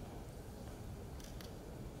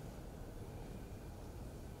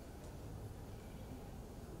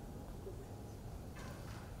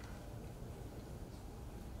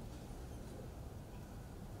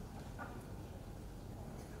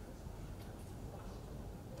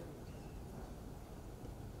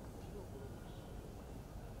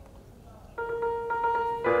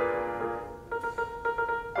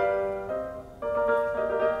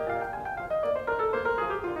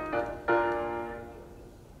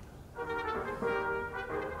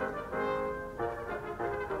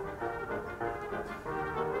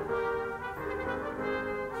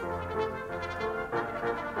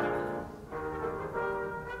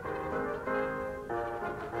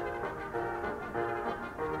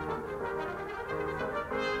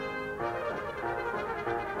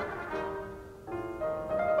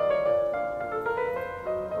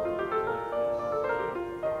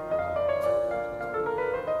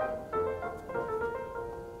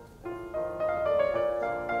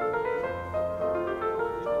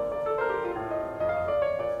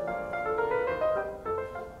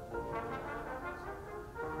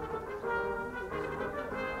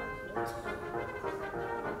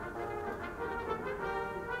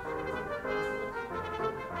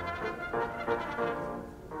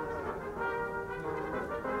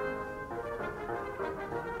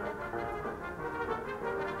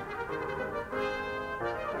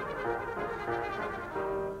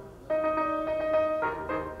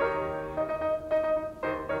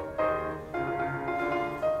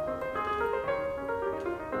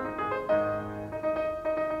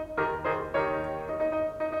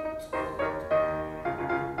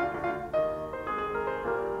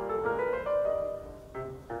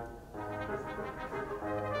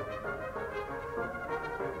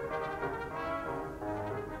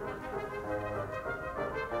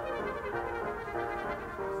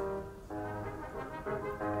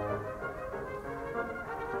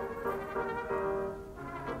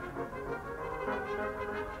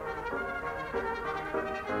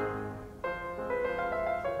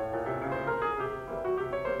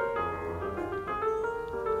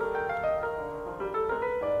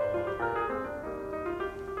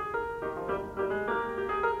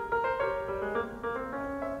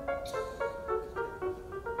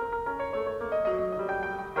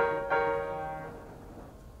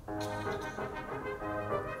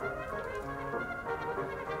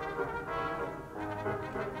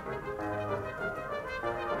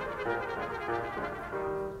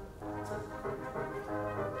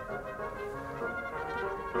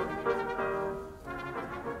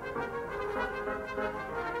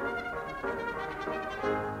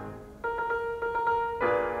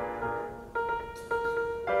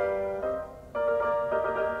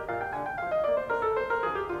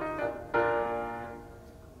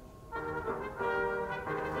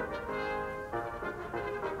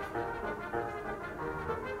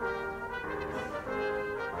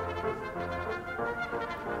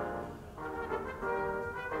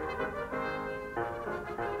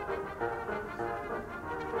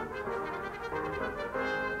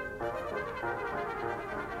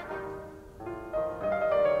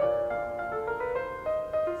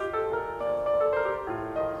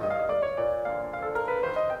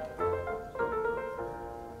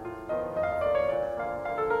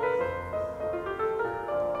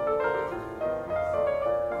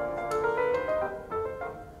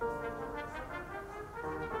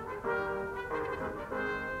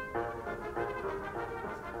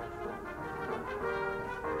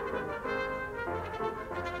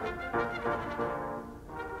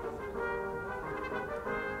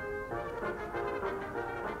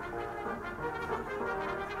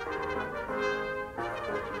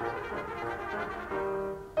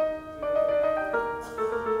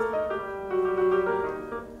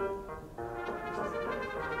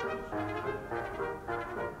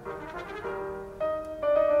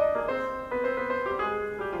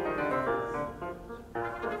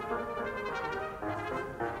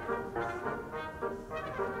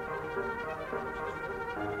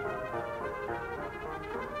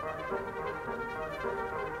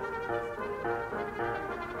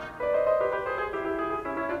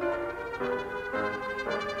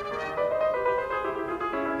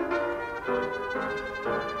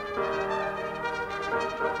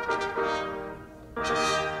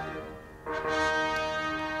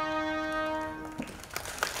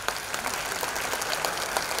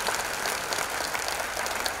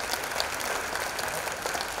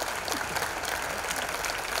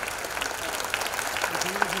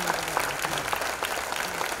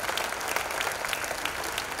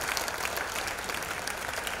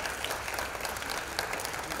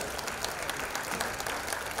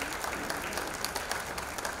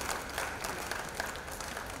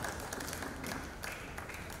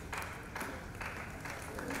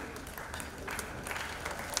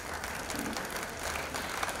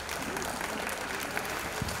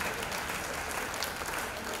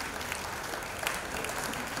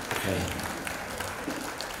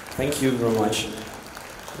 Thank you very much.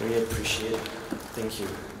 Really appreciate it. Thank you.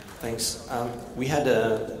 Thanks. We had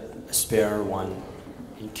a spare one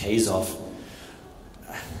in case of.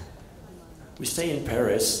 We stay in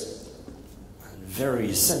Paris,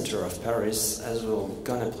 very center of Paris, as we're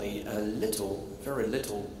gonna play a little, very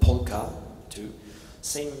little polka too.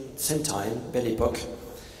 Same time, Belle Époque.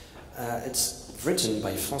 It's written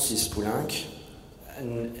by Française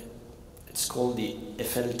and it's called the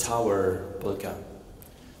Eiffel Tower polka.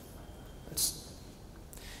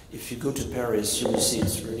 If you go to Paris, you will see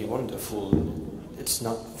it's really wonderful. It's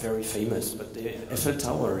not very famous, but the Eiffel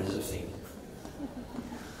Tower is a thing.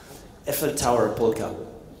 Eiffel Tower polka,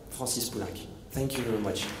 Française Poulenc. Thank you very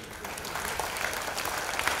much.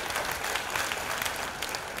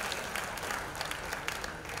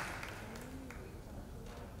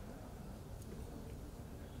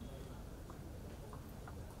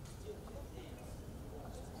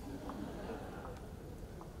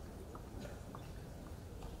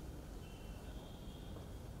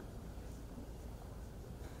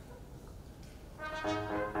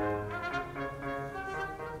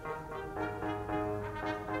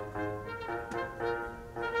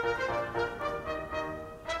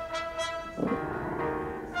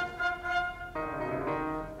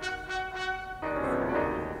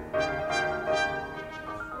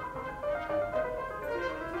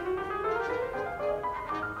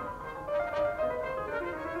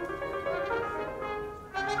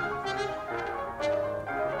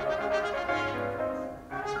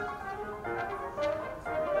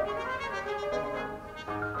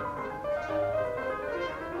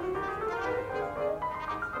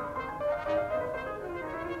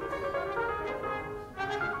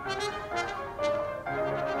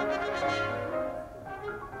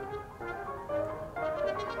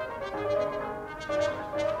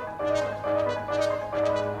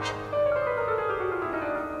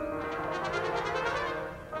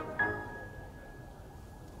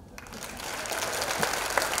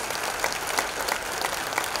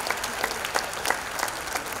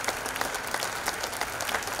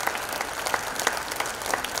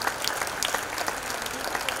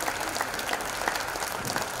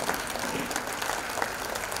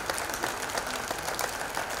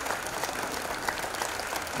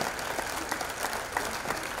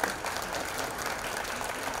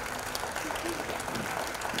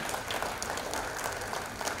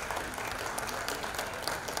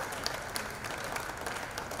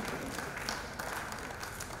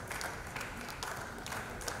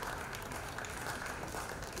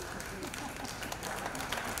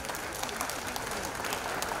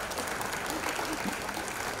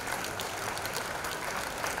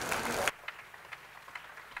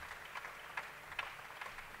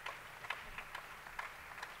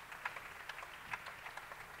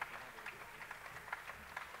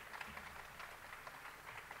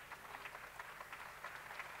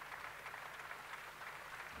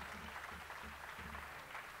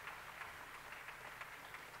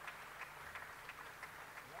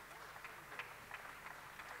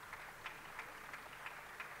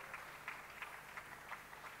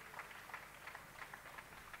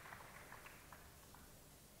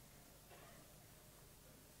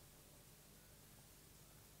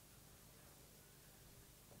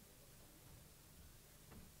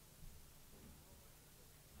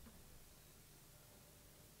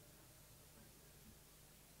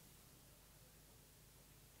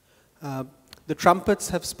 The trumpets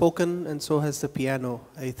have spoken, and so has the piano,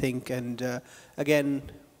 I think. And again,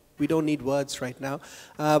 we don't need words right now.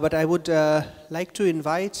 But I would like to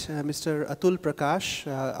invite Mr. Atul Prakash,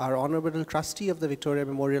 our Honorable Trustee of the Victoria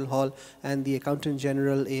Memorial Hall and the Accountant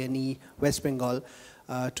General A&E West Bengal,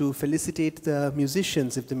 to felicitate the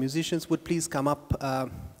musicians. If the musicians would please come up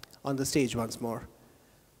on the stage once more.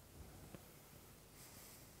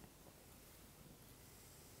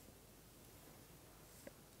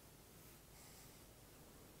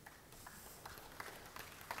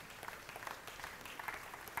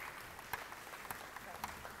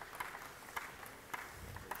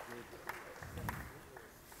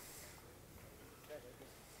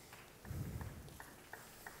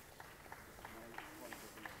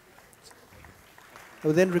 I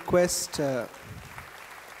would then request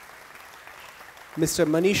Mr.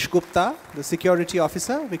 Manish Gupta, the Security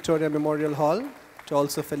Officer, Victoria Memorial Hall, to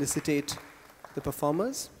also felicitate the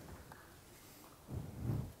performers.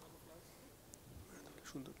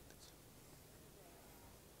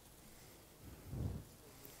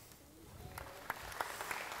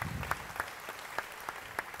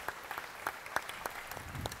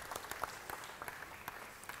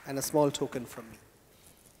 And a small token from me.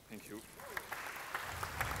 Thank you.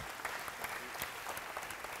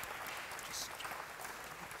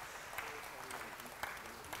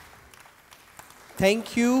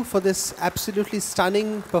 thank you for this absolutely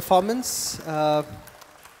stunning performance.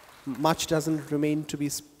 Much doesn't remain to be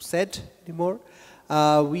said anymore.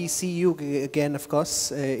 We see you again, of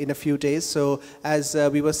course, in a few days. So as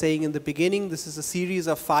we were saying in the beginning, this is a series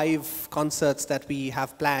of 5 concerts that we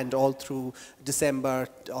have planned all through December,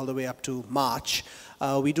 all the way up to March.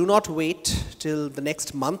 We do not wait till the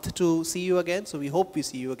next month to see you again, so we hope we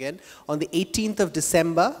see you again. On the 18th of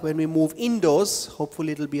December, when we move indoors,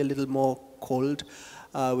 hopefully it'll be a little more cold,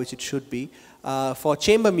 which it should be. For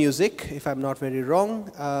chamber music, if I'm not very wrong,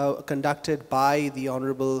 conducted by the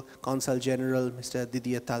Honorable Consul General, Mr.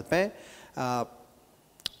 Didier Talpin.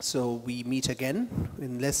 So we meet again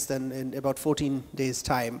in about 14 days'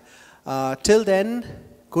 time. Till then,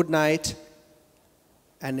 good night.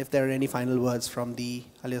 And if there are any final words from the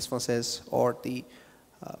Alliance Française or the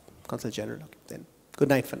Consul General, then good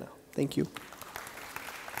night for now. Thank you.